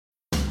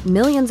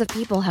Millions of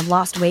people have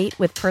lost weight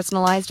with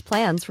personalized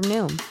plans from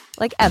Noom.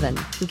 Like Evan,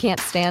 who can't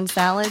stand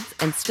salads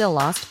and still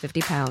lost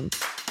 50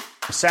 pounds.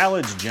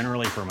 Salads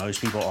generally for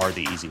most people are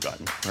the easy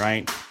button,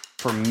 right?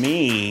 For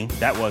me,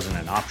 that wasn't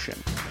an option.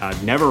 I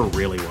never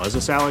really was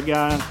a salad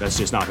guy. That's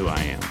just not who I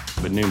am.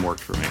 But Noom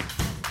worked for me.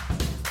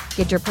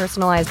 Get your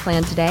personalized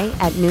plan today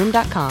at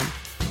Noom.com.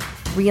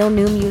 Real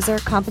Noom user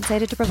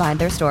compensated to provide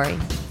their story.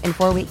 In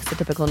 4 weeks, the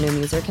typical Noom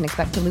user can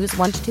expect to lose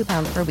 1 to 2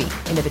 pounds per week.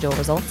 Individual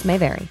results may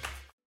vary.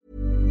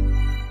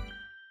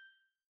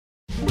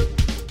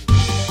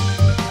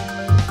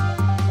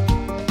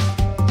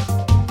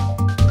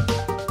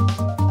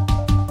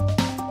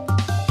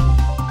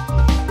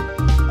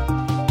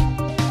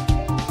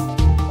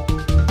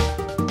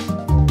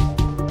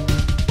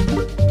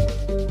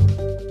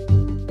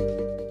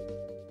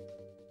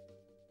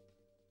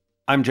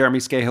 I'm Jeremy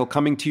Scahill,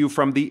 coming to you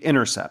from The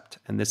Intercept,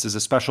 and this is a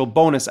special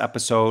bonus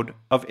episode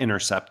of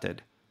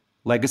Intercepted,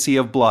 Legacy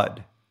of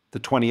Blood, the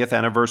 20th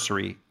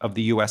anniversary of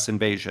the U.S.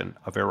 invasion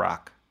of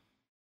Iraq.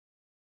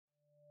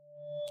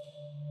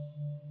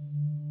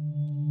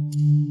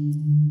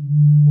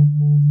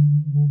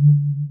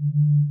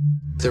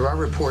 There are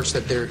reports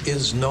that there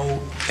is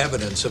no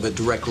evidence of a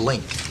direct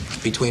link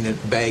between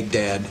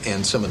Baghdad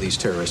and some of these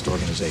terrorist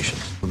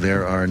organizations.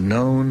 There are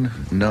known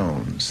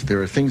knowns.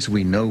 There are things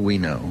we know we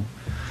know.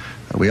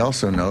 We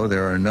also know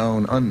there are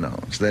known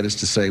unknowns. That is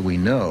to say, we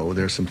know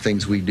there are some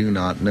things we do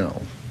not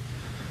know.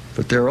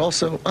 But there are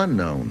also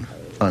unknown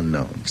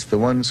unknowns. The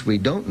ones we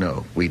don't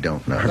know, we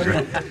don't know.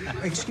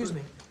 Excuse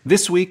me.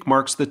 This week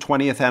marks the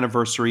 20th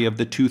anniversary of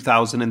the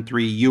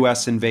 2003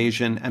 U.S.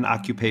 invasion and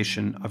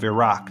occupation of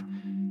Iraq.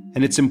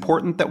 And it's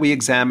important that we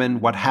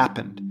examine what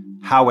happened,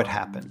 how it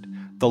happened,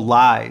 the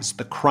lies,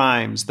 the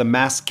crimes, the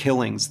mass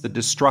killings, the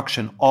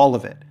destruction, all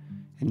of it.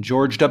 And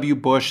George W.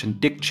 Bush and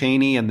Dick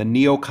Cheney and the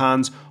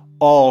neocons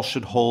all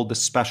should hold a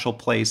special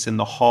place in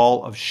the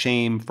Hall of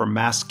Shame for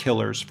mass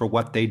killers for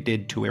what they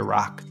did to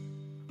Iraq.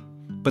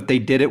 But they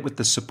did it with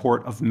the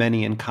support of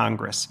many in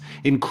Congress,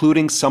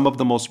 including some of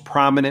the most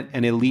prominent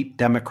and elite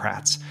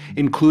Democrats,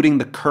 including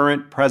the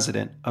current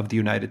president of the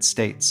United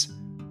States.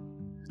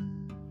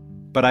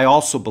 But I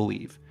also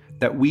believe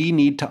that we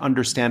need to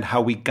understand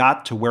how we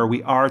got to where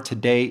we are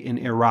today in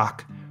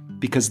Iraq,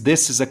 because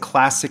this is a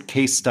classic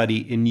case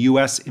study in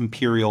U.S.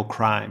 imperial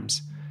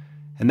crimes.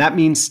 And that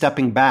means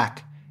stepping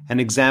back and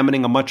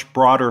examining a much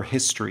broader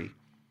history.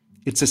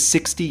 It's a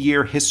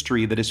 60-year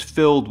history that is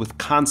filled with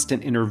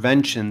constant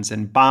interventions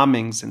and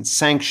bombings and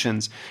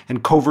sanctions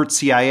and covert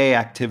CIA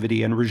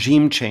activity and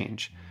regime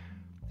change.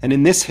 And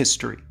in this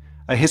history,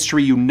 a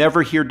history you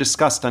never hear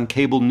discussed on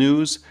cable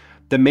news,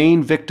 the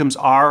main victims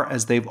are,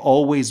 as they've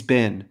always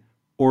been,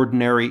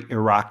 ordinary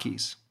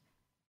Iraqis.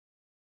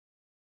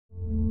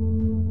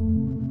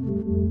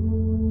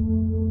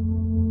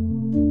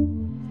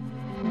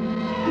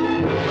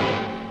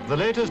 The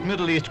latest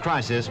Middle East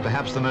crisis,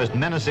 perhaps the most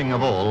menacing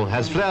of all,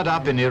 has flared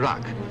up in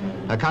Iraq,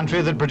 a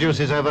country that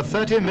produces over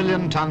 30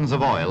 million tons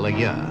of oil a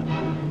year.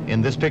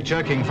 In this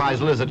picture, King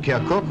Faisal is at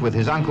Kirkuk with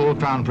his uncle,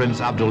 Crown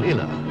Prince Abdul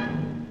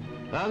Ilah.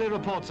 Early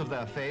reports of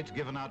their fate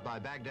given out by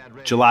Baghdad...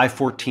 July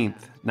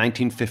 14th,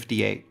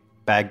 1958,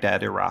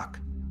 Baghdad, Iraq.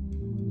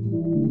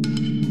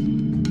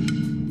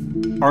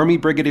 Army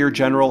Brigadier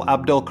General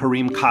Abdel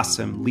Karim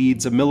Qasim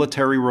leads a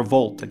military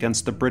revolt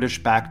against the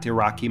British-backed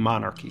Iraqi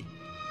monarchy.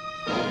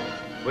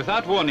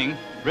 Without warning,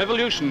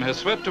 revolution has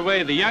swept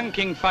away the young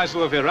King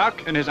Faisal of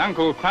Iraq and his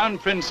uncle, Crown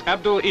Prince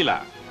Abdul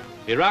Ilah.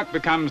 Iraq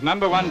becomes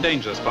 #1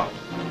 danger spot.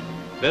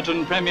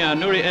 Veteran Premier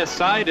Nouri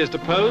Es-Said is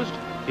deposed,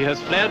 he has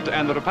fled,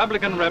 and the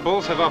Republican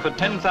rebels have offered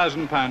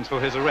 £10,000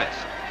 for his arrest.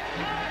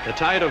 The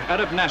tide of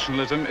Arab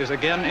nationalism is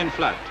again in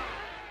flood.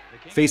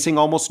 Facing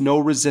almost no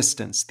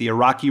resistance, the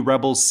Iraqi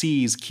rebels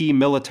seize key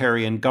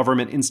military and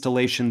government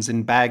installations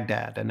in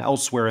Baghdad and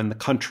elsewhere in the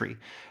country,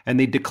 and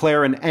they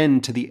declare an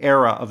end to the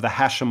era of the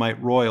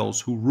Hashemite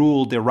royals who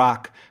ruled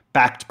Iraq,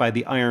 backed by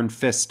the iron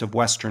fist of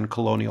Western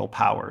colonial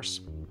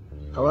powers.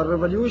 Our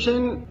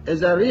revolution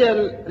is a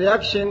real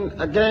reaction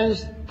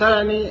against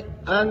tyranny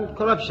and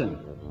corruption.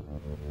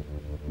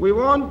 We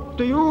want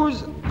to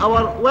use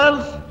our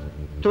wealth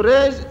to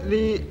raise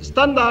the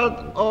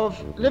standard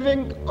of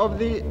living of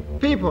the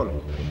people.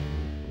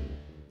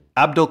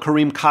 Abdel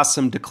Karim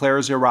Qasim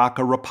declares Iraq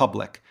a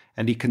republic,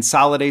 and he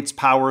consolidates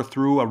power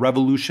through a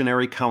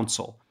revolutionary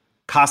council.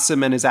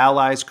 Qasim and his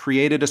allies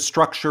created a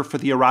structure for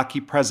the Iraqi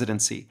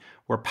presidency,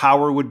 where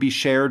power would be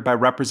shared by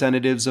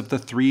representatives of the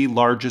three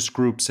largest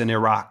groups in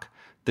Iraq,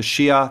 the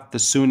Shia, the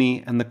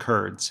Sunni, and the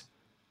Kurds.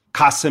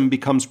 Qasim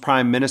becomes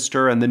prime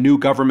minister, and the new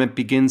government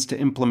begins to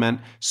implement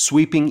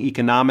sweeping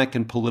economic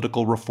and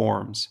political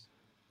reforms.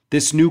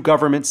 This new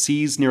government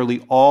seized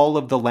nearly all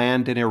of the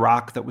land in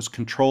Iraq that was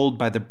controlled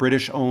by the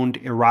British-owned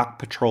Iraq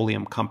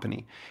Petroleum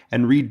Company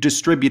and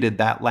redistributed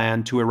that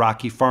land to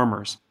Iraqi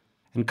farmers.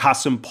 And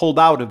Qasim pulled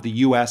out of the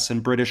U.S.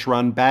 and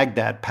British-run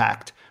Baghdad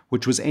Pact,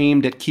 which was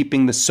aimed at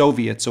keeping the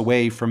Soviets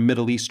away from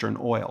Middle Eastern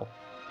oil.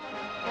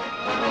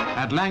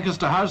 At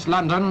Lancaster House,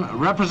 London,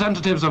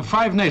 representatives of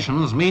 5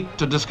 nations meet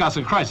to discuss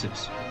a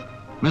crisis.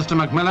 Mr.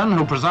 Macmillan,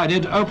 who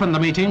presided, opened the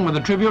meeting with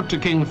a tribute to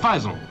King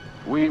Faisal.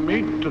 We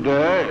meet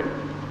today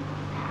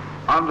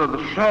under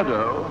the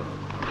shadow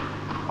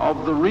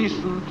of the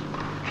recent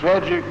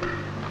tragic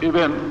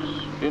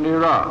events in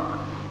Iraq.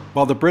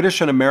 While the British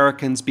and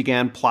Americans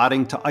began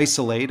plotting to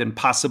isolate and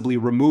possibly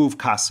remove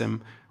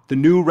Qasim, the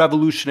new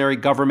revolutionary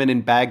government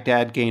in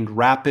Baghdad gained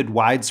rapid,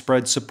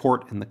 widespread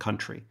support in the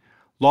country.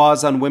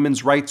 Laws on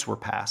women's rights were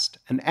passed,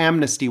 and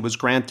amnesty was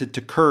granted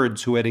to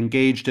Kurds who had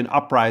engaged in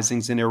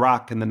uprisings in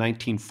Iraq in the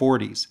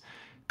 1940s.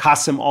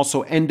 Qasim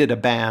also ended a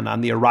ban on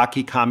the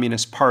Iraqi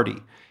Communist Party.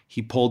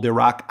 He pulled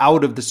Iraq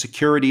out of the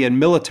security and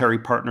military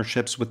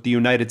partnerships with the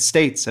United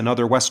States and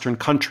other Western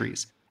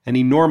countries, and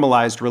he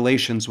normalized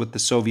relations with the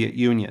Soviet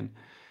Union.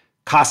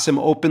 Qasim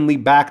openly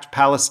backed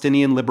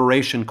Palestinian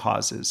liberation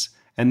causes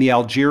and the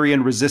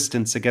Algerian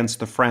resistance against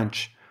the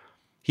French.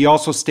 He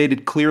also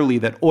stated clearly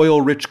that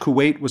oil-rich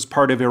Kuwait was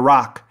part of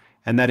Iraq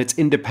and that its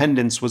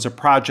independence was a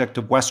project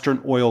of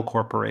Western oil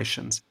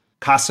corporations.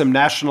 Qasim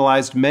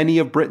nationalized many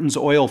of Britain's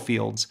oil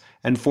fields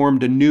and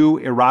formed a new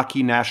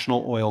Iraqi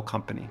national oil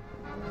company.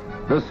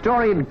 The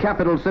storied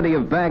capital city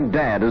of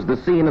Baghdad is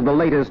the scene of the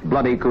latest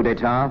bloody coup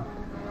d'etat,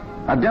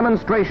 a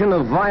demonstration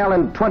of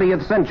violent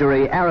 20th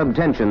century Arab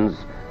tensions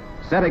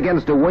set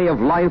against a way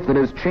of life that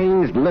has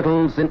changed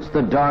little since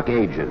the Dark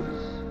Ages.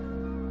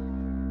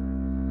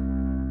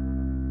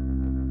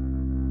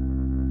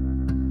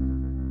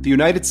 The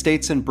United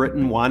States and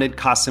Britain wanted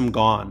Qasim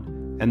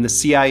gone, and the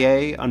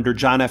CIA, under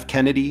John F.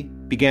 Kennedy,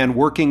 began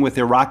working with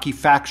Iraqi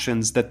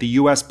factions that the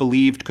U.S.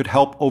 believed could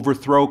help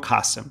overthrow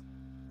Qasim,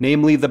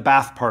 namely the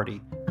Ba'ath Party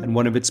and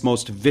one of its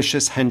most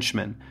vicious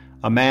henchmen,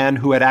 a man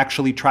who had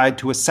actually tried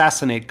to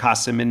assassinate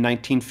Qasim in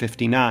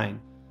 1959.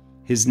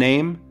 His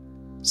name?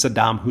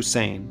 Saddam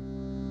Hussein.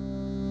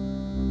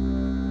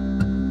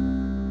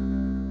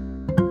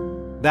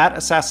 That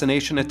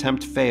assassination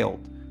attempt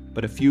failed,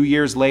 but a few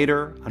years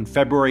later, on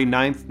February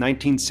 9,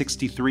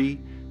 1963,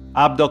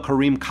 Abdel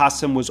Karim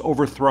Qasim was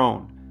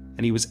overthrown,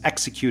 and he was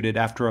executed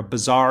after a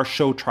bizarre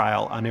show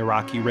trial on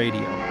Iraqi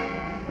radio.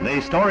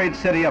 The storied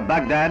city of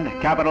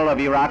Baghdad, capital of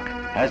Iraq,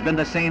 has been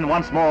the scene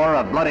once more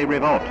of bloody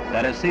revolt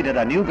that has seated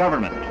a new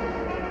government.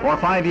 For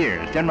 5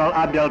 years, General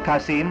Abdel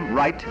Qasim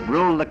Wright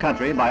ruled the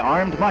country by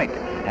armed might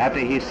after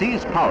he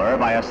seized power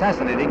by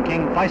assassinating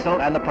King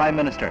Faisal and the Prime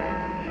Minister.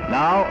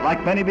 Now,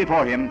 like many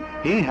before him,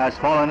 he has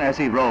fallen as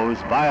he rose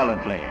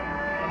violently.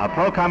 A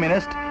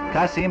pro-communist,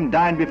 Qasim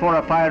died before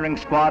a firing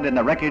squad in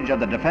the wreckage of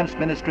the Defense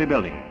Ministry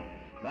building.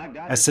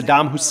 As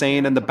Saddam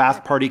Hussein and the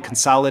Ba'ath Party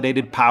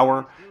consolidated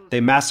power, they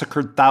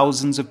massacred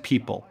thousands of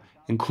people,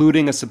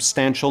 including a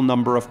substantial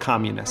number of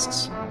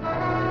communists.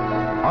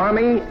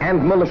 Army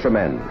and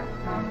militiamen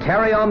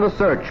carry on the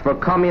search for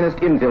communist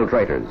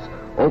infiltrators,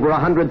 over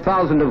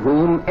 100,000 of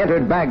whom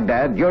entered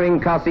Baghdad during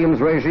Qasim's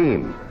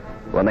regime.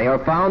 When they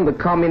are found, the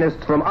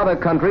communists from other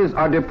countries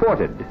are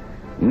deported.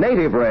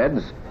 Native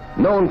Reds,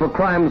 known for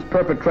crimes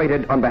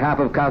perpetrated on behalf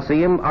of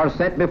Qasim, are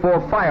sent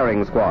before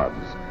firing squads.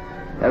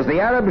 As the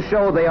Arabs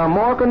show, they are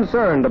more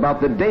concerned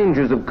about the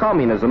dangers of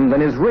communism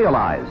than is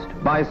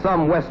realized by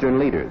some Western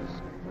leaders.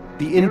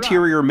 The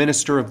interior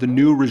minister of the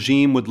new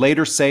regime would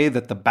later say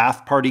that the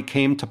Ba'ath Party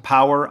came to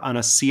power on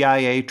a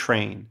CIA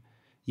train.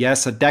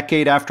 Yes, a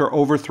decade after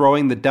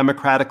overthrowing the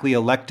democratically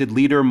elected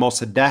leader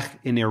Mossadegh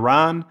in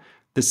Iran,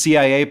 the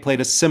CIA played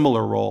a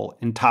similar role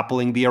in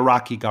toppling the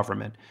Iraqi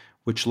government,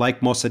 which, like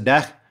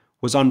Mossadegh,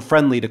 was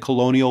unfriendly to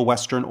colonial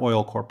Western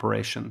oil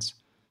corporations.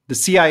 The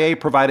CIA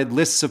provided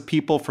lists of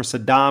people for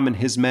Saddam and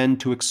his men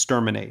to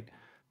exterminate.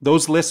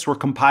 Those lists were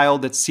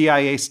compiled at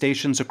CIA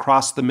stations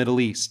across the Middle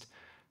East.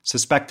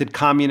 Suspected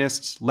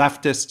communists,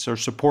 leftists, or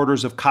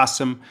supporters of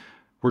Qasim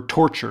were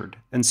tortured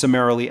and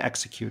summarily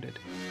executed.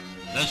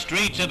 The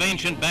streets of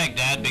ancient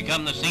Baghdad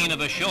become the scene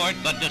of a short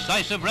but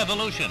decisive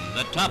revolution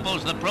that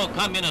topples the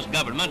pro-communist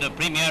government of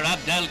Premier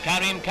Abdel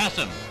Karim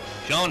Qasim,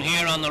 shown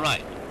here on the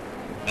right.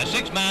 A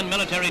 6-man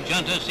military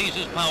junta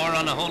seizes power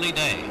on a holy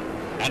day,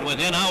 and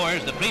within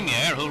hours the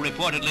premier, who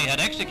reportedly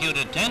had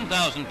executed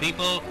 10,000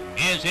 people,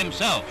 is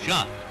himself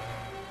shot.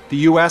 The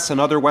U.S.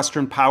 and other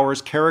Western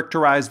powers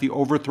characterized the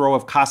overthrow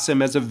of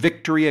Qasim as a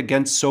victory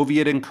against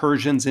Soviet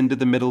incursions into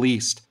the Middle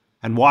East,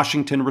 and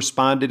Washington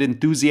responded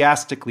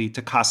enthusiastically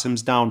to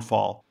Qasim's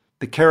downfall.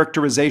 The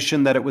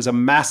characterization that it was a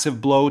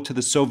massive blow to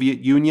the Soviet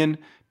Union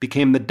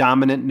became the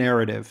dominant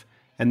narrative,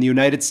 and the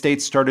United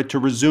States started to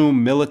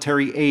resume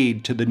military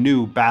aid to the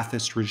new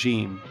Ba'athist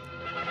regime.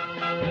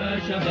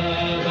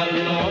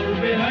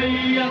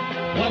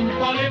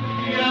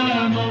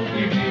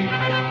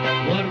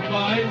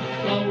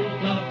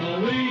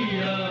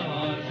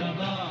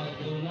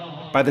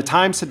 By the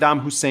time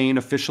Saddam Hussein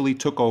officially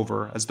took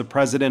over as the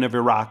president of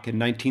Iraq in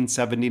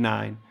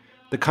 1979,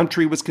 the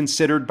country was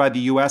considered by the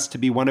U.S. to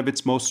be one of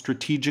its most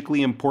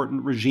strategically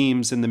important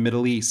regimes in the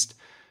Middle East,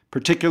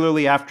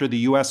 particularly after the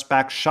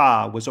U.S.-backed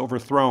Shah was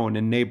overthrown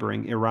in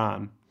neighboring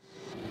Iran.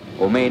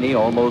 Khomeini,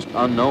 almost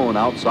unknown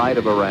outside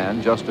of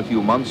Iran just a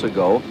few months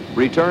ago,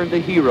 returned a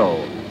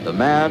hero, the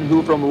man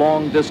who from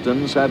long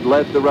distance had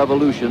led the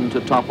revolution to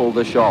topple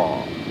the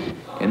Shah.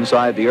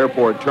 Inside the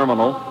airport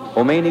terminal,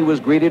 Khomeini was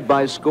greeted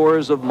by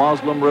scores of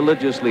Muslim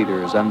religious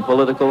leaders and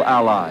political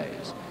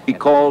allies. He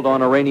called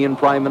on Iranian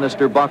Prime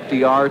Minister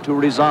Bakhtiar to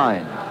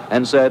resign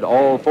and said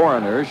all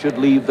foreigners should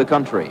leave the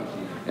country.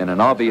 In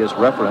an obvious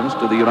reference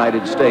to the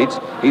United States,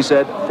 he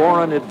said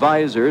foreign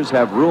advisors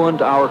have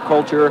ruined our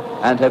culture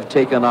and have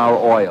taken our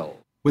oil.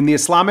 When the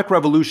Islamic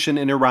Revolution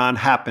in Iran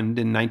happened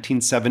in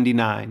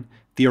 1979,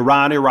 the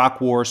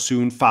Iran-Iraq War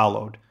soon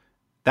followed.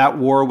 That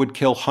war would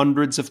kill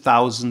hundreds of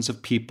thousands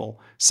of people.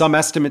 Some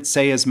estimates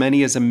say as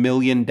many as 1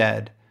 million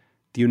dead.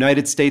 The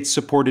United States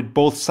supported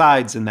both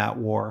sides in that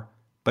war,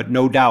 but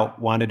no doubt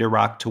wanted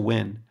Iraq to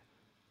win.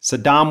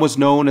 Saddam was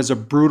known as a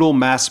brutal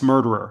mass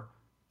murderer,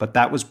 but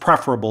that was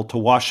preferable to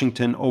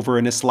Washington over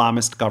an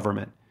Islamist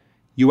government.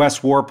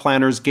 U.S. war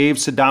planners gave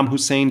Saddam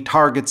Hussein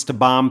targets to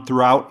bomb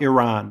throughout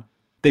Iran.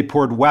 They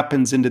poured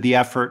weapons into the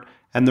effort,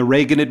 and the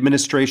Reagan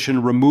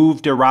administration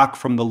removed Iraq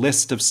from the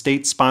list of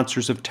state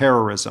sponsors of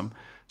terrorism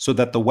so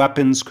that the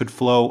weapons could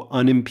flow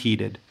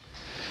unimpeded.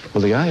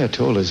 Well, the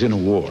Ayatollah is in a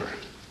war.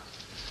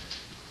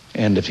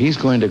 And if he's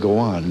going to go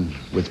on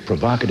with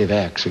provocative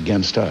acts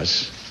against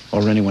us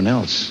or anyone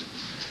else,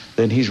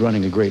 then he's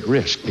running a great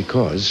risk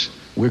because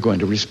we're going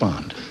to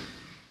respond.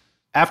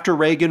 After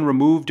Reagan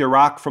removed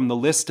Iraq from the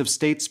list of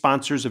state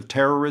sponsors of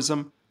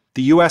terrorism,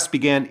 the U.S.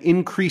 began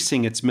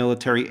increasing its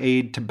military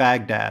aid to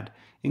Baghdad,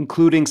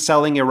 including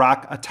selling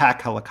Iraq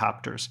attack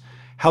helicopters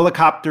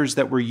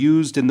that were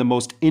used in the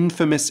most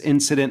infamous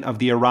incident of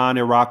the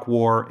Iran-Iraq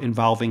War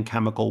involving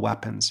chemical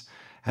weapons.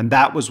 And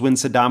that was when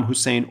Saddam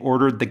Hussein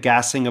ordered the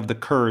gassing of the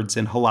Kurds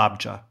in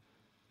Halabja.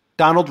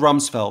 Donald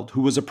Rumsfeld,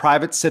 who was a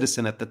private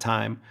citizen at the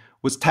time,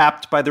 was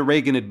tapped by the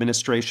Reagan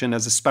administration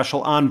as a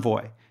special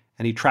envoy,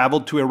 and he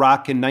traveled to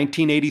Iraq in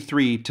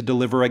 1983 to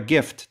deliver a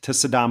gift to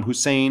Saddam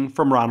Hussein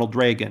from Ronald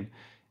Reagan.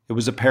 It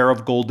was a pair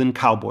of golden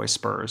cowboy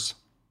spurs.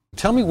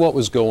 Tell me what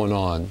was going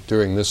on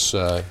during this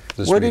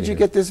Where did you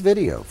get this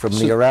video? From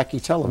the Iraqi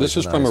television? This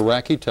is from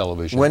Iraqi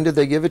television. When did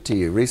they give it to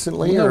you?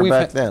 Recently or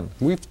back then?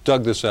 We've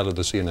dug this out of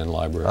the CNN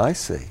library. I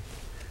see.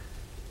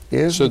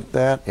 Isn't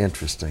that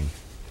interesting?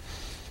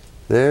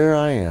 There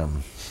I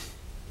am.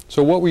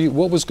 So what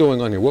was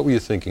going on here? What were you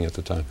thinking at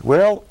the time?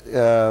 Well,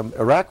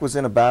 Iraq was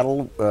in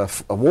a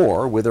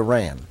war with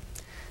Iran.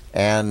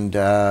 And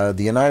the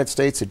United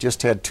States had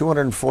just had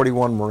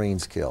 241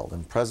 Marines killed,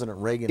 and President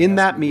Reagan... In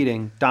that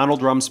meeting,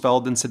 Donald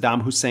Rumsfeld and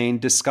Saddam Hussein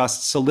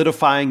discussed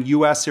solidifying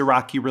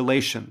U.S.-Iraqi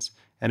relations,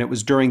 and it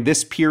was during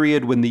this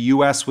period when the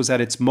U.S. was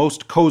at its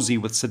most cozy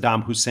with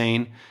Saddam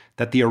Hussein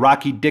that the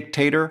Iraqi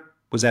dictator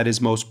was at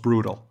his most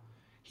brutal.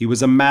 He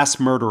was a mass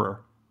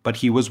murderer, but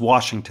he was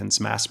Washington's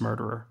mass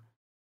murderer.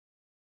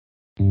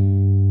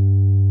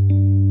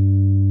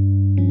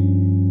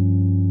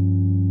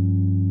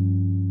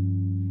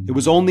 It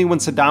was only when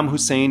Saddam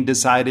Hussein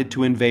decided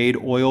to invade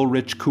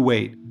oil-rich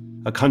Kuwait,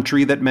 a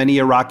country that many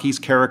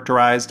Iraqis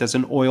characterized as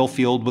an oil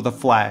field with a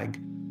flag,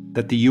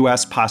 that the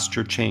U.S.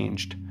 posture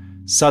changed.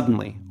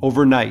 Suddenly,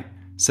 overnight,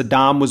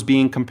 Saddam was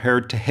being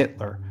compared to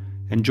Hitler,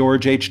 and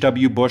George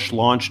H.W. Bush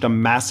launched a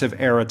massive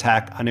air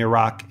attack on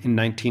Iraq in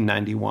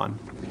 1991.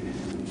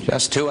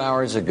 Just 2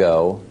 hours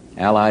ago,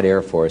 Allied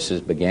air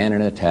forces began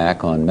an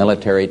attack on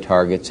military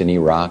targets in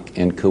Iraq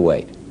and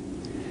Kuwait.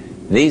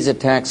 These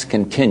attacks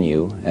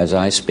continue as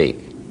I speak.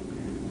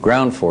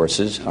 Ground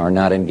forces are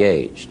not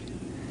engaged.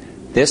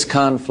 This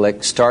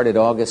conflict started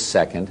August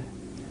 2nd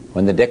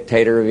when the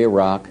dictator of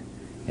Iraq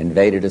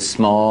invaded a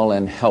small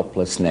and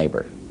helpless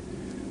neighbor.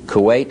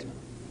 Kuwait,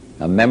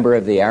 a member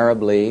of the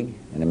Arab League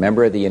and a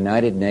member of the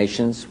United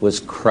Nations, was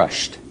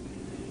crushed.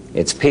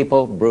 Its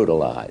people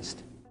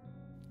brutalized.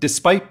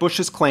 Despite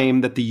Bush's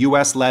claim that the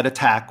U.S.-led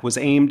attack was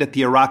aimed at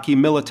the Iraqi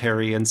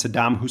military and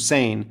Saddam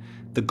Hussein,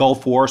 the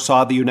Gulf War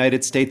saw the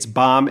United States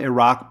bomb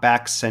Iraq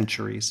back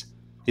centuries.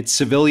 Its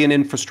civilian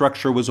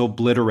infrastructure was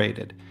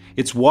obliterated,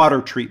 its water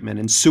treatment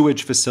and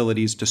sewage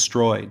facilities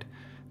destroyed.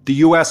 The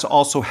U.S.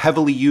 also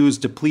heavily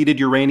used depleted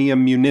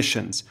uranium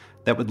munitions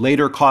that would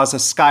later cause a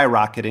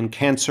skyrocket in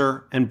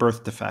cancer and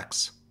birth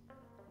defects.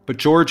 But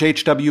George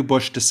H.W.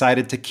 Bush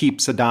decided to keep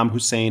Saddam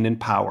Hussein in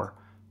power.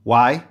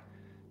 Why?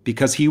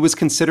 Because he was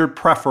considered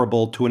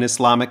preferable to an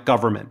Islamic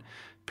government,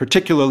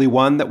 particularly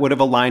one that would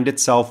have aligned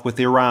itself with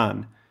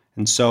Iran.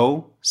 And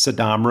so,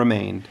 Saddam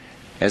remained.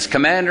 As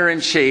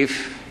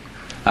Commander-in-Chief,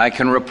 I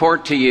can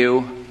report to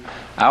you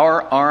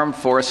our armed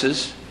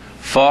forces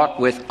fought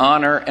with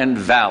honor and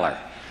valor.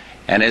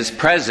 And as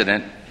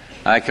President,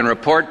 I can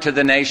report to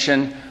the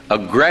nation,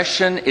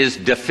 aggression is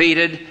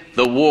defeated,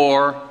 the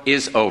war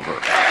is over.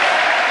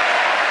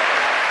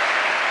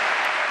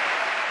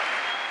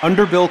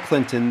 Under Bill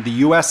Clinton, the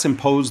U.S.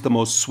 imposed the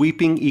most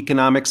sweeping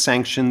economic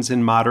sanctions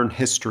in modern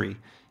history.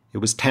 It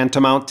was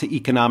tantamount to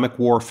economic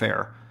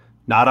warfare.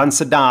 Not on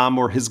Saddam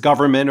or his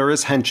government or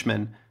his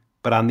henchmen,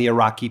 but on the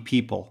Iraqi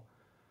people.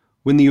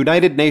 When the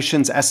United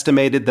Nations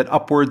estimated that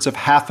upwards of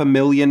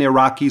 500,000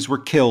 Iraqis were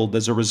killed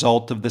as a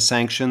result of the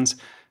sanctions,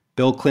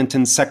 Bill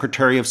Clinton's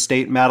Secretary of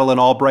State Madeleine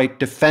Albright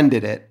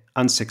defended it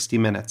on 60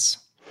 Minutes.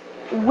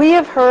 We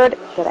have heard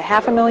that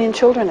 500,000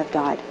 children have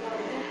died.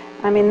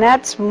 I mean,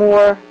 that's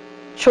more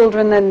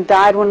children than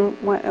died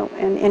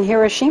in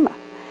Hiroshima.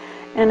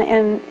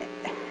 And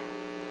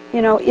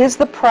you know, is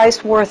the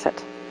price worth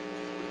it?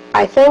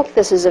 I think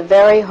this is a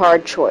very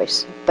hard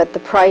choice, but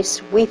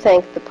we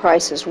think the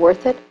price is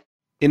worth it.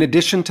 In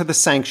addition to the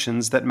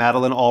sanctions that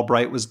Madeleine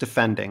Albright was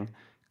defending,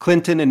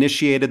 Clinton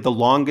initiated the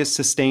longest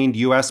sustained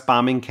U.S.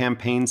 bombing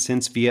campaign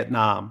since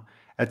Vietnam,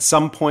 at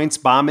some points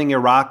bombing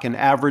Iraq an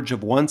average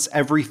of once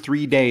every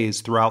 3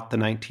 days throughout the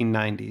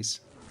 1990s.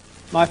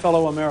 My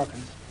fellow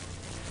Americans,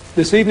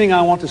 this evening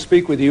I want to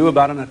speak with you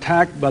about an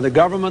attack by the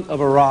government of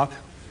Iraq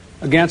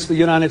against the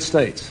United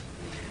States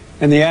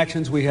and the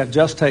actions we have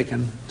just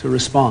taken to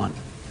respond.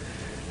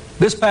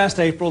 This past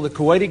April, the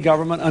Kuwaiti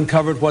government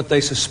uncovered what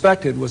they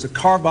suspected was a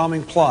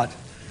car-bombing plot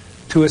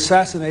to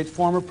assassinate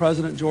former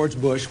President George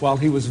Bush while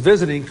he was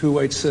visiting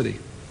Kuwait City.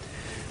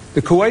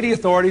 The Kuwaiti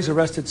authorities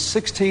arrested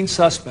 16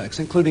 suspects,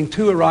 including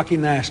 2 Iraqi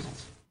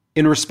nationals.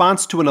 In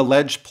response to an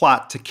alleged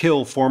plot to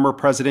kill former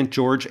President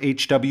George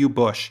H.W.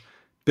 Bush,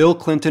 Bill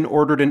Clinton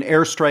ordered an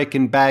airstrike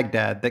in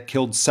Baghdad that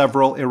killed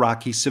several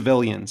Iraqi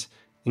civilians,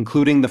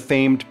 including the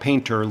famed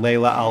painter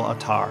Layla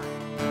al-Attar.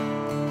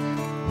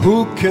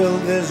 Who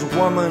killed this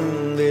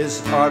woman,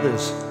 this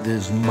artist,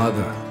 this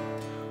mother?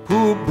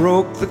 Who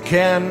broke the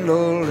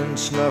candle and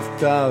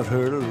snuffed out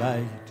her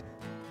light?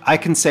 I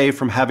can say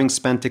from having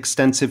spent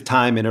extensive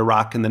time in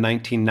Iraq in the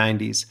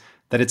 1990s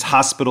that its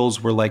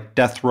hospitals were like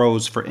death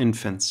rows for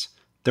infants.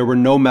 There were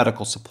no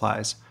medical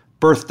supplies.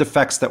 Birth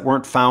defects that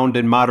weren't found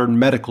in modern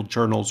medical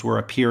journals were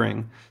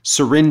appearing.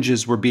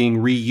 Syringes were being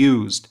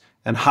reused,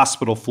 and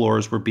hospital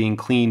floors were being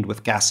cleaned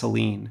with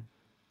gasoline.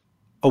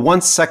 A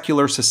once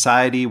secular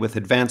society with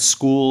advanced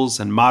schools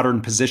and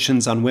modern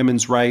positions on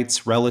women's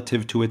rights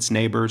relative to its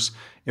neighbors,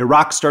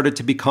 Iraq started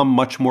to become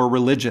much more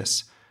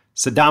religious.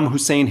 Saddam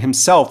Hussein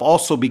himself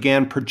also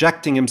began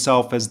projecting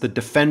himself as the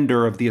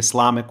defender of the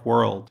Islamic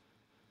world.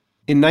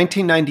 In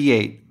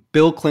 1998,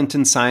 Bill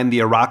Clinton signed the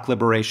Iraq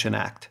Liberation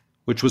Act,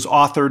 which was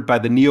authored by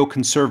the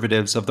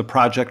neoconservatives of the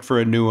Project for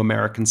a New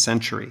American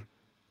Century.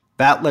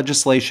 That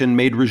legislation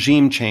made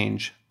regime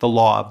change the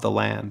law of the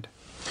land.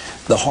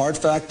 The hard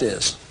fact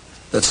is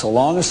that so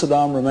long as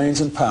Saddam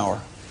remains in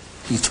power,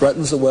 he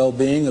threatens the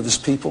well-being of his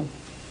people,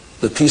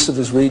 the peace of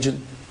his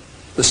region,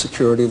 the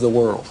security of the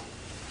world.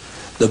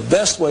 The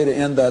best way to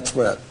end that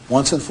threat,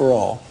 once and for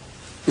all,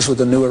 is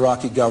with a new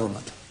Iraqi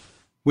government.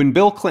 When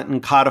Bill Clinton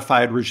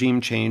codified regime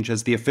change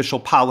as the official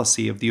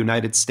policy of the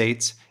United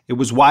States, it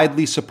was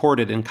widely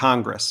supported in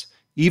Congress.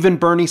 Even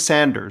Bernie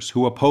Sanders,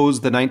 who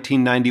opposed the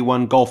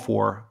 1991 Gulf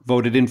War,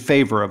 voted in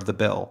favor of the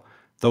bill,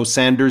 though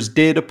Sanders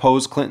did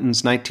oppose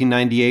Clinton's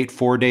 1998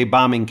 four-day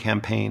bombing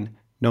campaign,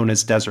 known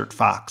as Desert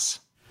Fox.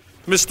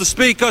 Mr.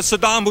 Speaker,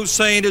 Saddam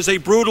Hussein is a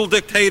brutal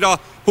dictator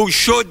who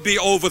should be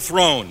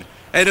overthrown,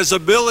 and his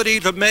ability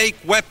to make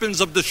weapons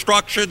of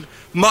destruction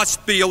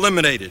must be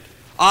eliminated.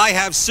 I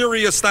have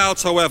serious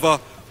doubts, however,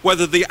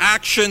 whether the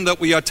action that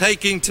we are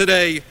taking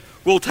today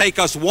will take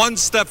us one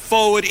step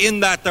forward in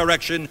that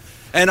direction,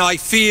 and I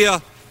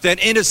fear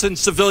that innocent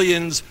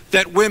civilians,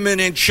 that women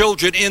and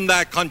children in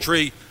that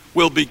country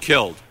will be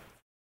killed.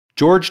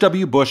 George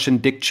W. Bush and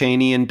Dick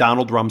Cheney and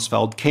Donald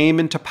Rumsfeld came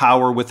into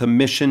power with a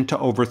mission to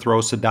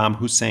overthrow Saddam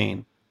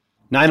Hussein.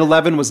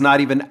 9/11 was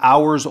not even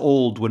hours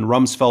old when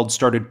Rumsfeld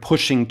started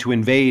pushing to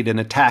invade and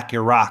attack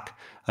Iraq,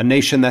 a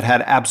nation that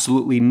had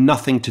absolutely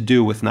nothing to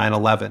do with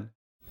 9/11.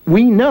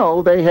 We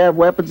know they have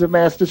weapons of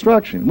mass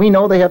destruction. We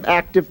know they have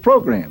active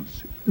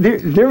programs.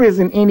 There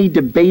isn't any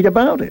debate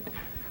about it.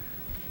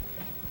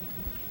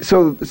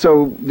 So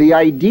the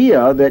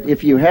idea that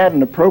if you had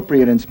an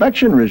appropriate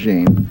inspection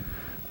regime,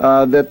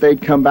 that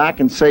they'd come back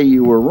and say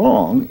you were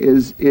wrong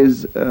is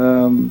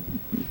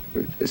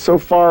so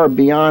far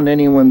beyond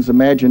anyone's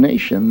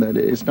imagination that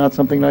it's not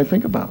something I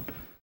think about.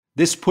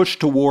 This push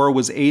to war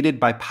was aided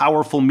by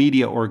powerful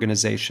media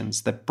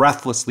organizations that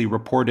breathlessly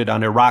reported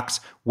on Iraq's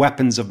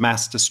weapons of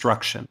mass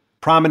destruction.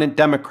 Prominent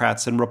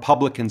Democrats and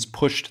Republicans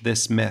pushed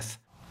this myth.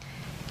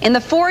 In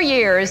the 4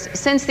 years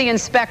since the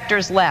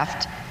inspectors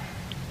left,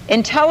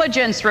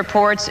 intelligence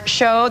reports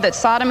show that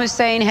Saddam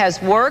Hussein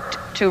has worked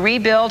to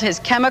rebuild his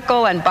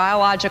chemical and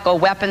biological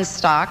weapons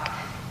stock,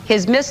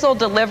 his missile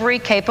delivery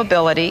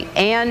capability,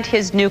 and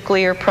his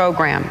nuclear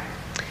program.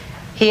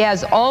 He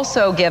has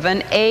also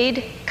given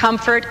aid,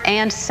 comfort,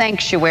 and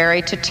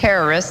sanctuary to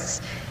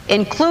terrorists,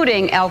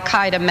 including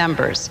al-Qaeda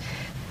members.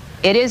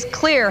 It is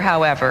clear,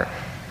 however,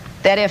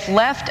 that if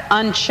left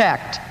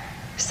unchecked,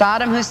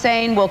 Saddam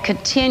Hussein will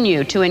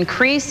continue to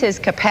increase his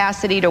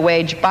capacity to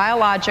wage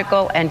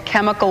biological and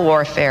chemical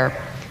warfare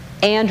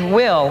and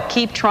will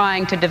keep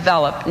trying to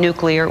develop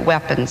nuclear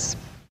weapons.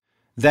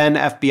 Then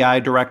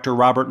FBI Director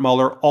Robert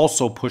Mueller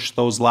also pushed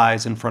those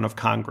lies in front of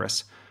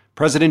Congress.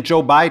 President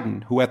Joe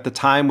Biden, who at the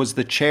time was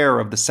the chair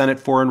of the Senate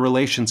Foreign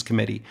Relations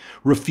Committee,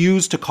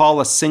 refused to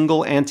call a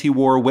single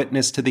anti-war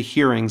witness to the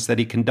hearings that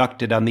he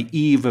conducted on the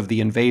eve of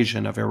the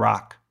invasion of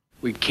Iraq.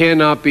 We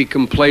cannot be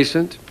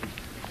complacent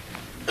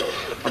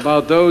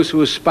about those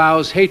who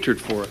espouse hatred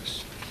for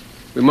us.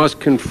 We must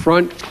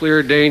confront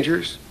clear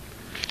dangers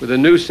with a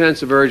new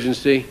sense of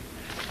urgency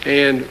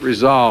and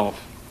resolve.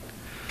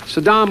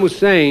 Saddam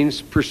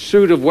Hussein's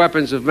pursuit of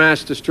weapons of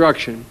mass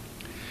destruction,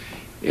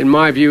 in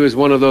my view, is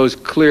one of those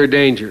clear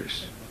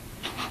dangers,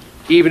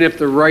 even if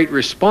the right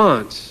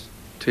response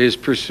to his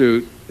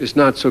pursuit is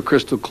not so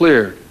crystal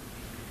clear.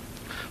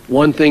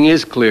 One thing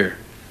is clear: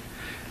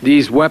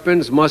 these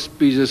weapons must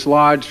be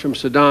dislodged from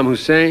Saddam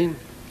Hussein,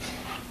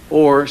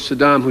 or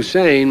Saddam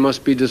Hussein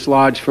must be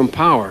dislodged from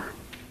power.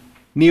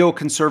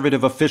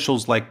 Neoconservative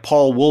officials like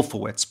Paul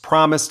Wolfowitz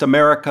promised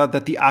America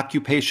that the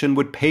occupation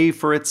would pay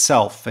for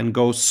itself and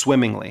go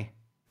swimmingly.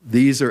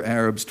 These are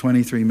Arabs,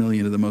 23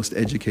 million of the most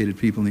educated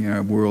people in the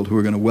Arab world, who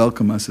are going to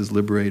welcome us as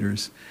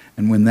liberators.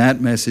 And when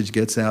that message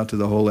gets out to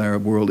the whole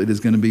Arab world, it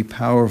is going to be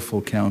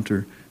powerful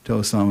counter to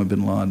Osama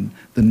bin Laden.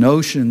 The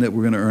notion that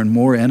we're going to earn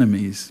more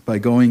enemies by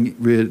going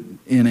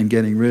in and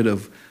getting rid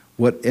of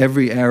what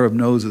every Arab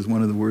knows is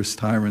one of the worst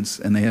tyrants,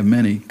 and they have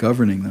many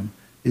governing them,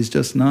 is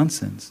just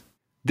nonsense.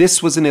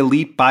 This was an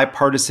elite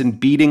bipartisan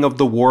beating of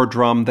the war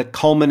drum that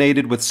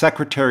culminated with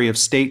Secretary of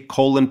State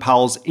Colin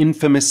Powell's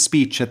infamous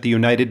speech at the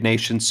United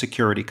Nations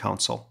Security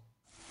Council.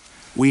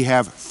 We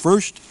have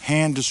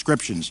first-hand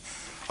descriptions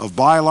of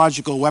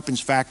biological weapons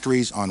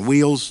factories on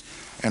wheels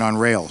and on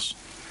rails.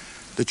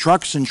 The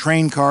trucks and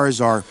train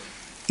cars are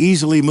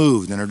easily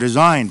moved and are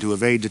designed to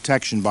evade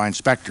detection by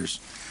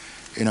inspectors.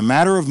 In a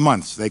matter of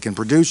months, they can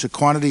produce a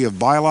quantity of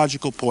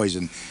biological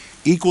poison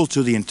equal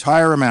to the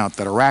entire amount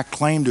that Iraq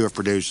claimed to have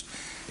produced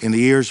in the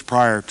years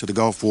prior to the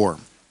Gulf War.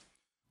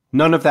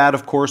 None of that,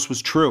 of course,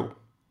 was true.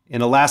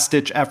 In a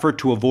last-ditch effort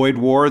to avoid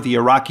war, the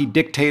Iraqi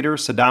dictator,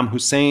 Saddam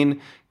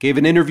Hussein, gave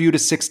an interview to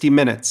 60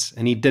 Minutes,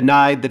 and he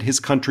denied that his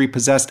country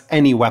possessed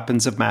any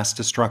weapons of mass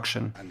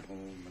destruction.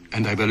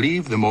 And I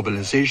believe the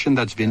mobilization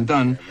that's been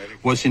done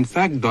was in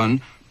fact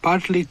done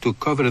partly to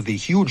cover the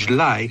huge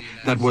lie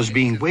that was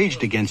being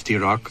waged against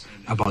Iraq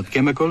about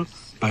chemical,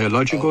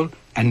 biological,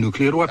 and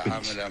nuclear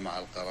weapons.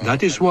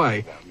 That is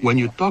why, when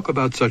you talk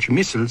about such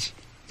missiles,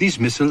 these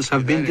missiles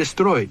have been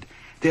destroyed.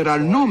 There are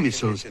no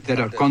missiles that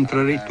are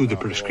contrary to the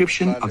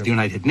prescription of the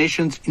United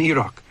Nations in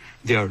Iraq.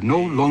 They are no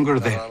longer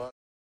there.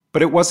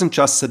 But it wasn't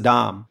just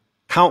Saddam.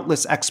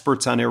 Countless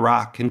experts on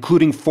Iraq,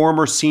 including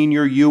former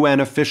senior UN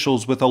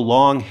officials with a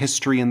long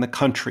history in the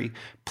country,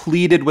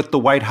 pleaded with the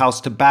White House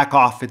to back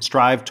off its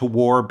drive to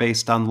war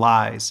based on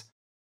lies.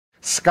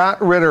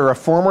 Scott Ritter, a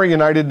former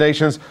United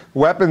Nations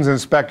weapons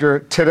inspector,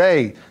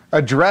 today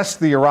addressed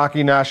the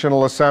Iraqi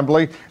National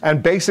Assembly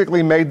and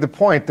basically made the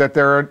point that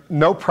there are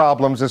no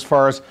problems as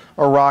far as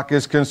Iraq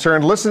is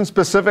concerned. Listen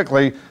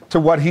specifically to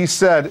what he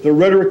said. The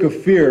rhetoric of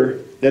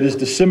fear that is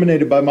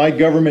disseminated by my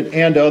government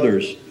and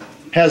others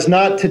has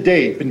not to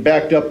date been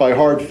backed up by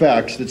hard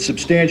facts that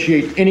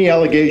substantiate any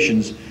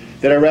allegations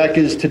that Iraq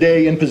is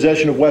today in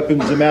possession of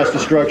weapons of mass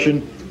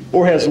destruction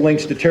or has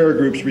links to terror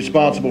groups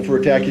responsible for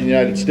attacking the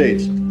United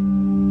States.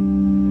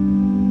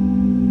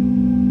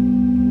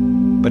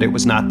 But it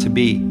was not to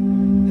be.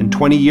 And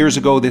 20 years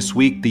ago this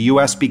week, the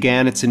U.S.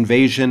 began its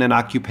invasion and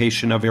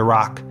occupation of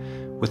Iraq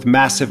with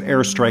massive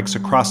airstrikes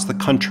across the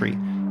country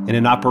in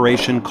an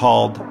operation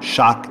called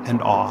Shock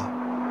and Awe.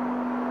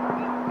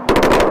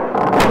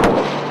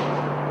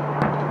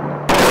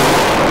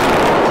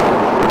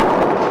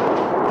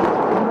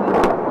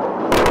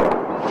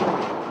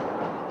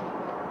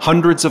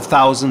 Hundreds of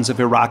thousands of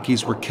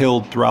Iraqis were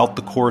killed throughout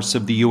the course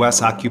of the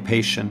U.S.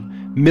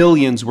 occupation.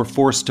 Millions were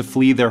forced to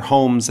flee their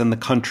homes and the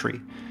country.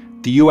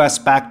 The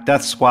U.S.-backed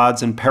death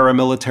squads and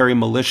paramilitary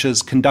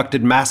militias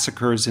conducted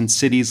massacres in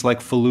cities like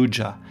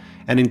Fallujah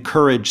and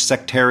encouraged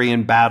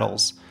sectarian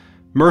battles.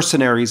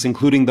 Mercenaries,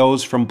 including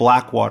those from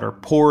Blackwater,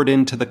 poured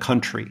into the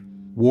country,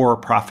 war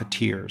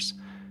profiteers,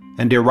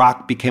 and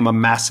Iraq became a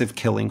massive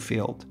killing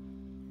field.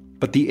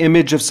 But the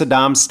image of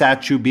Saddam's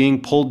statue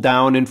being pulled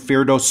down in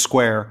Firdos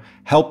Square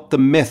helped the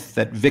myth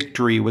that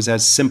victory was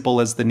as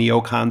simple as the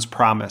neocons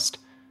promised.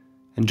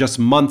 And just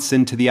months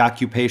into the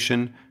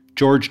occupation,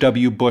 George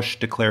W. Bush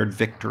declared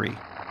victory.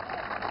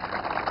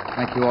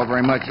 Thank you all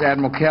very much,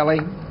 Admiral Kelly,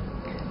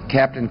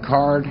 Captain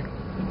Card,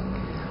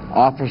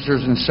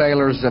 officers and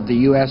sailors of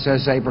the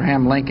USS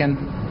Abraham Lincoln,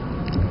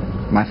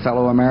 my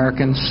fellow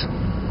Americans.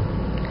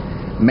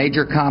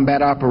 Major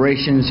combat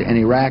operations in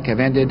Iraq have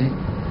ended.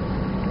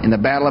 In the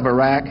Battle of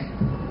Iraq,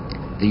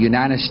 the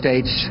United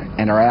States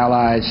and our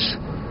allies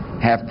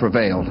have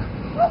prevailed.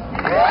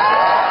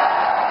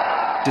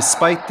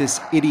 Despite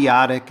this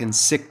idiotic and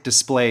sick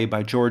display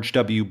by George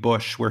W.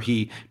 Bush, where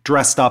he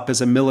dressed up as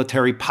a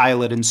military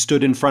pilot and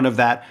stood in front of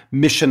that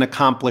mission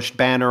accomplished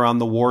banner on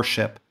the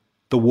warship,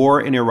 the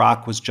war in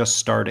Iraq was just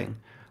starting.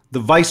 The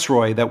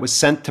viceroy that was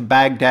sent to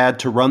Baghdad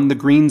to run the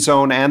Green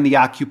Zone and the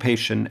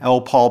occupation, L.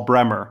 Paul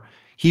Bremer,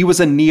 he was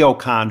a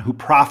neocon who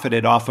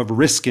profited off of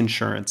risk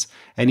insurance,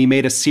 and he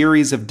made a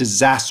series of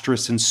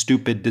disastrous and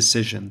stupid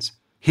decisions.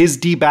 His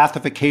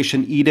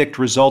de-Baathification edict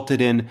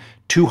resulted in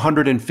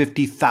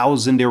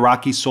 250,000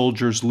 Iraqi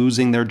soldiers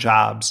losing their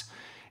jobs.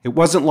 It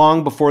wasn't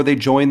long before they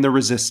joined the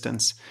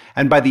resistance,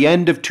 and by the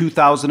end of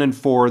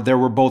 2004, there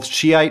were both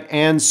Shiite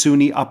and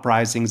Sunni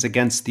uprisings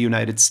against the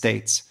United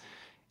States.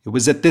 It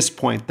was at this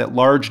point that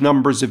large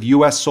numbers of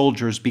U.S.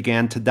 soldiers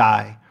began to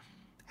die.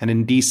 And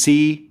in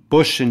D.C.,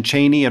 Bush and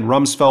Cheney and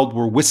Rumsfeld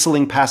were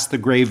whistling past the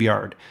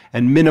graveyard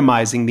and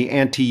minimizing the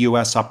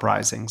anti-U.S.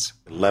 uprisings.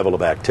 The level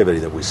of activity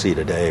that we see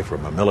today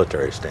from a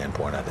military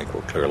standpoint, I think,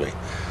 will clearly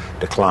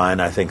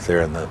decline. I think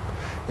they're in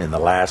the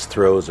last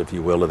throes, if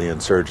you will, of the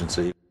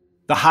insurgency.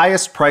 The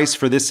highest price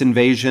for this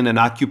invasion and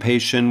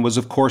occupation was,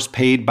 of course,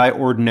 paid by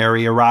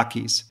ordinary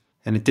Iraqis.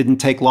 And it didn't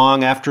take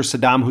long after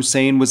Saddam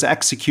Hussein was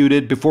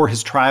executed before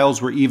his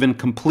trials were even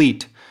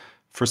complete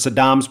for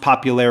Saddam's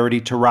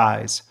popularity to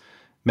rise.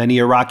 Many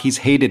Iraqis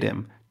hated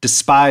him,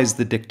 despised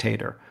the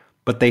dictator,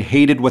 but they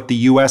hated what the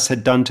U.S.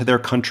 had done to their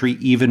country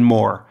even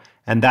more.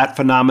 And that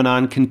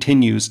phenomenon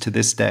continues to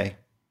this day.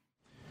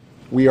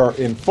 We are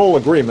in full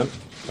agreement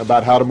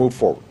about how to move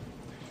forward.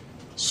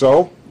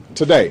 So,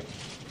 today,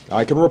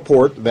 I can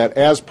report that,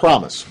 as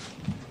promised,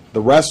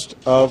 the rest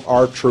of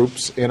our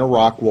troops in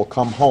Iraq will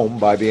come home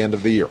by the end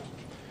of the year.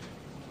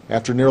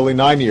 After nearly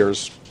 9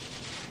 years,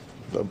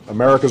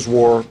 America's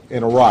war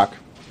in Iraq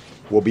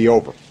will be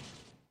over.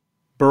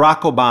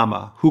 Barack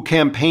Obama, who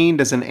campaigned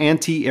as an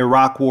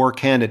anti-Iraq war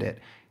candidate,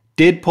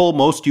 did pull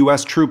most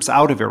U.S. troops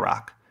out of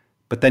Iraq,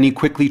 but then he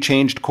quickly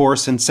changed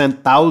course and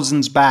sent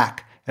thousands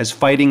back as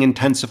fighting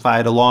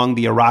intensified along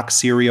the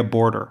Iraq-Syria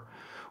border.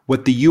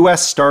 What the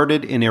U.S.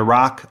 started in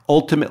Iraq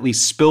ultimately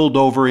spilled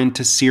over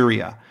into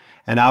Syria,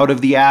 and out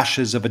of the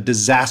ashes of a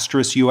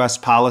disastrous U.S.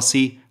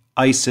 policy,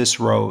 ISIS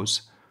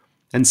rose.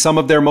 And some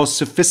of their most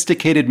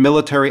sophisticated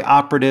military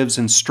operatives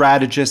and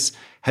strategists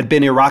had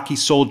been Iraqi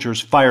soldiers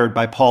fired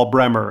by Paul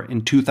Bremer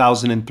in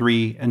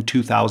 2003 and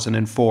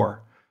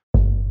 2004.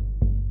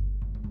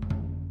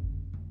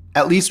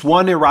 At least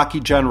one Iraqi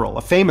general,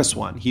 a famous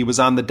one, he was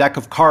on the deck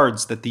of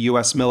cards that the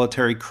U.S.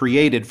 military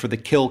created for the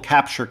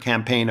kill-capture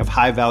campaign of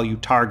high-value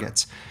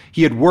targets.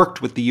 He had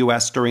worked with the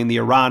U.S. during the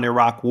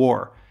Iran-Iraq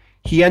War.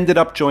 He ended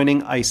up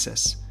joining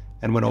ISIS,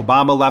 and when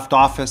Obama left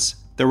office,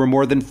 there were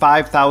more than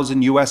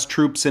 5,000 U.S.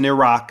 troops in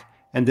Iraq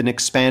and an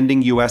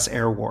expanding U.S.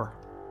 air war.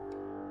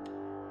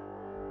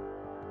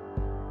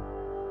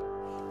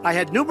 I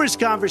had numerous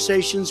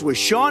conversations with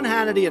Sean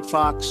Hannity at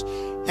Fox,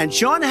 and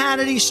Sean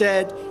Hannity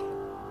said,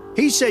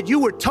 you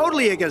were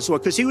totally against the war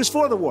because he was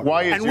for the war.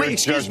 Why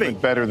is your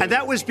judgment better than... And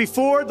that was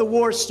before the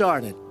war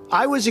started.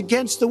 I was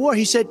against the war.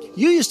 He said,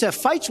 you used to have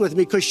fights with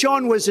me because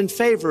Sean was in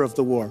favor of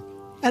the war.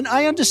 And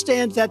I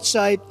understand that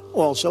side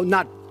also,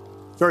 not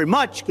very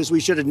much because we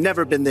should have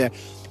never been there.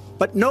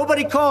 But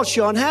nobody calls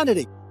Sean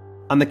Hannity.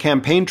 On the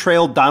campaign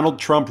trail, Donald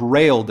Trump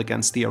railed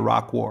against the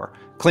Iraq War,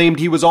 claimed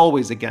he was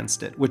always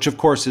against it, which of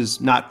course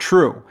is not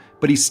true,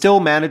 but he still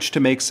managed to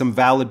make some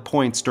valid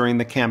points during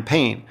the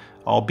campaign,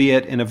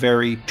 albeit in a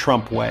very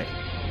Trump way.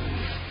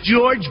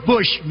 George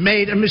Bush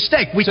made a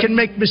mistake. We can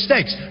make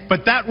mistakes,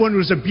 but that one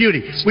was a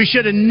beauty. We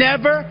should have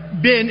never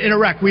been in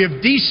Iraq. We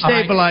have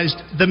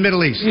destabilized the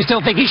Middle East. You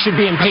still think he should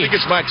be impeached? I think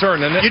it's my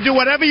turn, isn't it? You do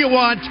whatever you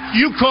want.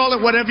 You call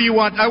it whatever you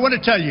want. I want to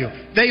tell you,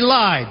 they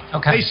lied.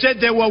 Okay. They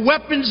said there were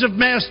weapons of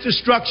mass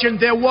destruction.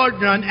 There were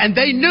none, and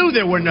they knew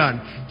there were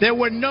none. There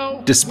were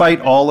no...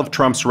 Despite all of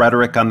Trump's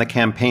rhetoric on the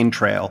campaign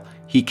trail,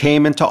 he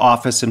came into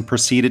office and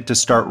proceeded to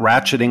start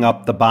ratcheting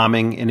up the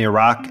bombing in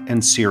Iraq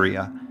and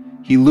Syria.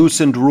 He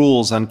loosened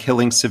rules on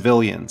killing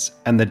civilians,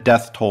 and the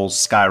death tolls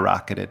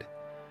skyrocketed.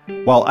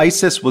 While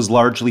ISIS was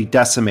largely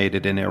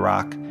decimated in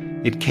Iraq,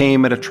 it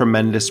came at a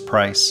tremendous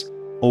price,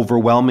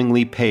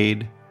 overwhelmingly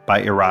paid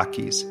by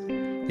Iraqis.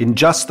 In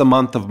just the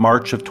month of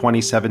March of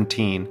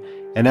 2017,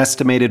 an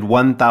estimated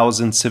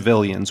 1,000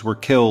 civilians were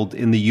killed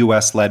in the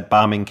U.S.-led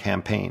bombing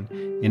campaign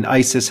in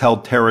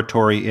ISIS-held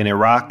territory in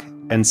Iraq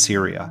and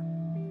Syria.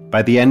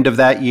 By the end of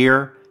that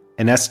year,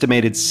 an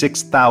estimated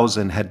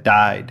 6,000 had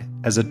died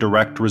as a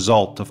direct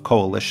result of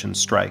coalition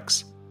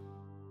strikes.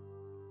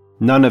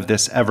 None of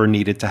this ever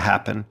needed to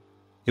happen.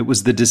 It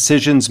was the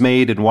decisions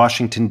made in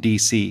Washington,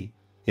 D.C.,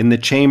 in the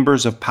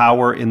chambers of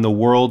power in the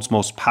world's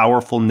most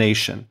powerful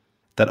nation,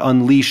 that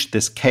unleashed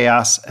this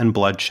chaos and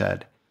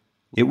bloodshed.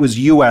 It was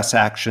U.S.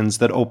 actions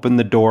that opened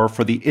the door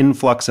for the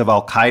influx of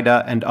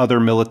al-Qaeda and other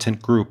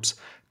militant groups,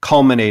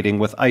 culminating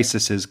with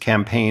ISIS's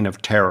campaign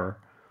of terror.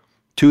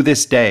 To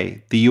this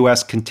day, the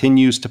U.S.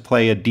 continues to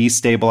play a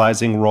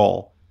destabilizing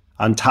role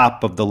on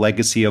top of the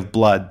legacy of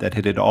blood that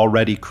it had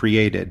already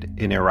created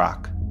in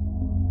Iraq.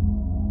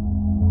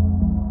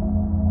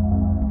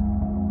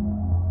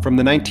 From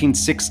the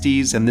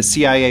 1960s and the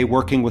CIA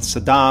working with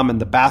Saddam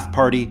and the Ba'ath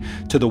Party,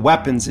 to the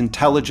weapons,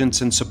 intelligence,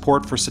 and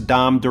support for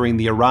Saddam during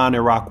the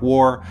Iran-Iraq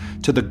War,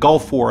 to the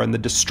Gulf War and the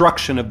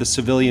destruction of the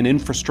civilian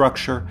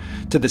infrastructure,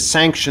 to the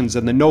sanctions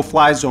and the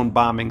no-fly zone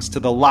bombings,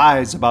 to the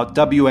lies about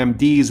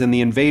WMDs and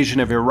the invasion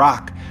of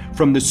Iraq,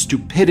 from the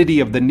stupidity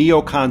of the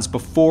neocons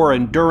before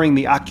and during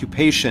the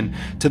occupation,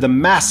 to the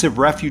massive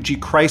refugee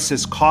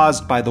crisis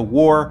caused by the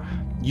war,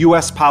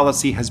 U.S.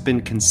 policy has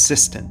been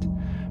consistent.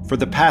 For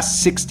the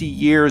past 60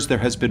 years, there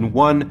has been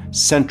one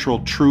central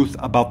truth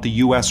about the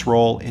U.S.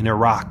 role in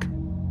Iraq,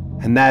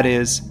 and that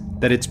is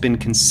that it's been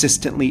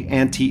consistently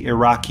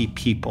anti-Iraqi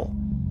people.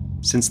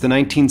 Since the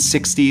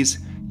 1960s,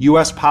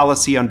 U.S.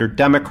 policy under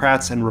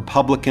Democrats and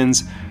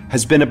Republicans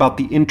has been about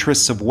the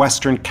interests of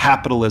Western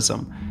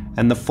capitalism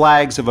and the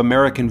flags of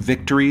American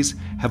victories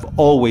have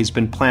always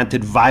been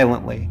planted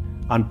violently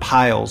on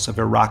piles of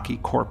Iraqi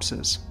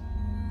corpses.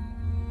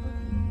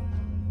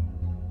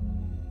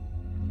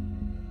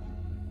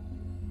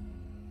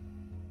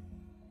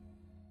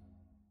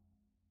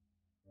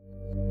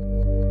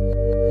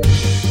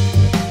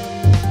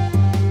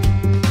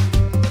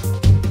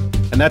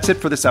 And that's it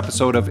for this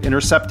episode of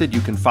Intercepted.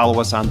 You can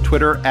follow us on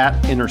Twitter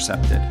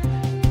 @Intercepted.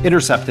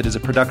 Intercepted is a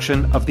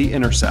production of The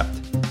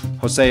Intercept.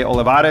 Jose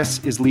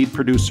Olivares is lead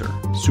producer.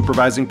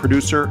 Supervising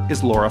producer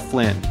is Laura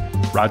Flynn.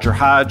 Roger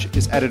Hodge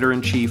is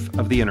editor-in-chief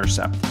of The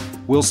Intercept.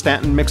 Will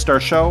Stanton mixed our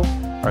show.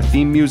 Our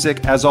theme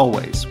music, as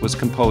always, was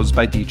composed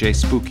by DJ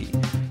Spooky.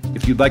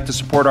 If you'd like to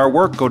support our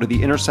work, go to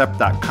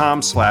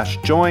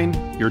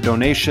theintercept.com/join. Your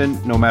donation,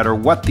 no matter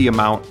what the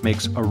amount,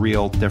 makes a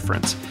real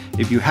difference.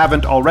 If you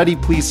haven't already,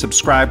 please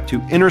subscribe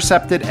to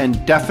Intercepted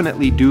and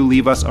definitely do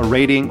leave us a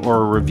rating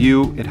or a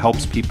review. It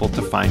helps people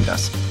to find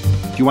us.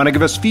 If you want to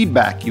give us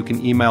feedback, you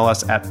can email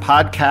us at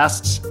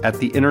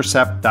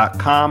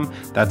podcasts@theintercept.com.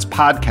 That's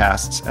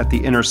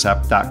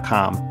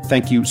podcasts@theintercept.com.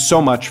 Thank you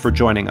so much for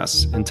joining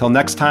us. Until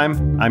next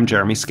time, I'm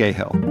Jeremy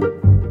Scahill.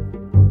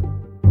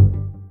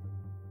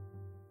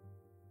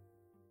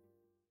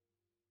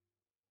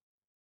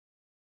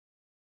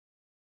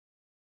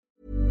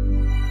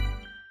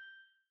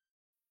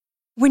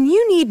 When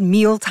you need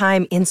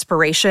mealtime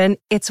inspiration,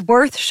 it's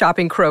worth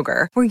shopping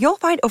Kroger, where you'll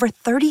find over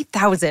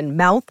 30,000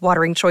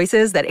 mouth-watering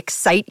choices that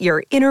excite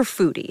your inner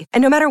foodie.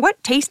 And no matter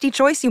what tasty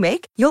choice you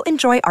make, you'll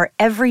enjoy our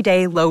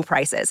everyday low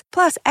prices,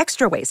 plus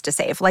extra ways to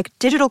save, like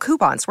digital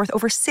coupons worth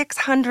over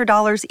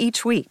 $600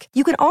 each week.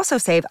 You can also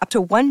save up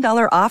to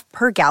 $1 off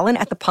per gallon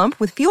at the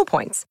pump with fuel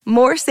points.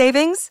 More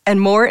savings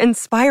and more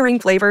inspiring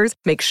flavors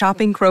make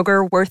shopping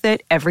Kroger worth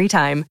it every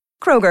time.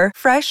 Kroger,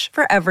 fresh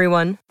for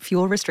everyone.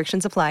 Fuel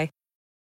restrictions apply.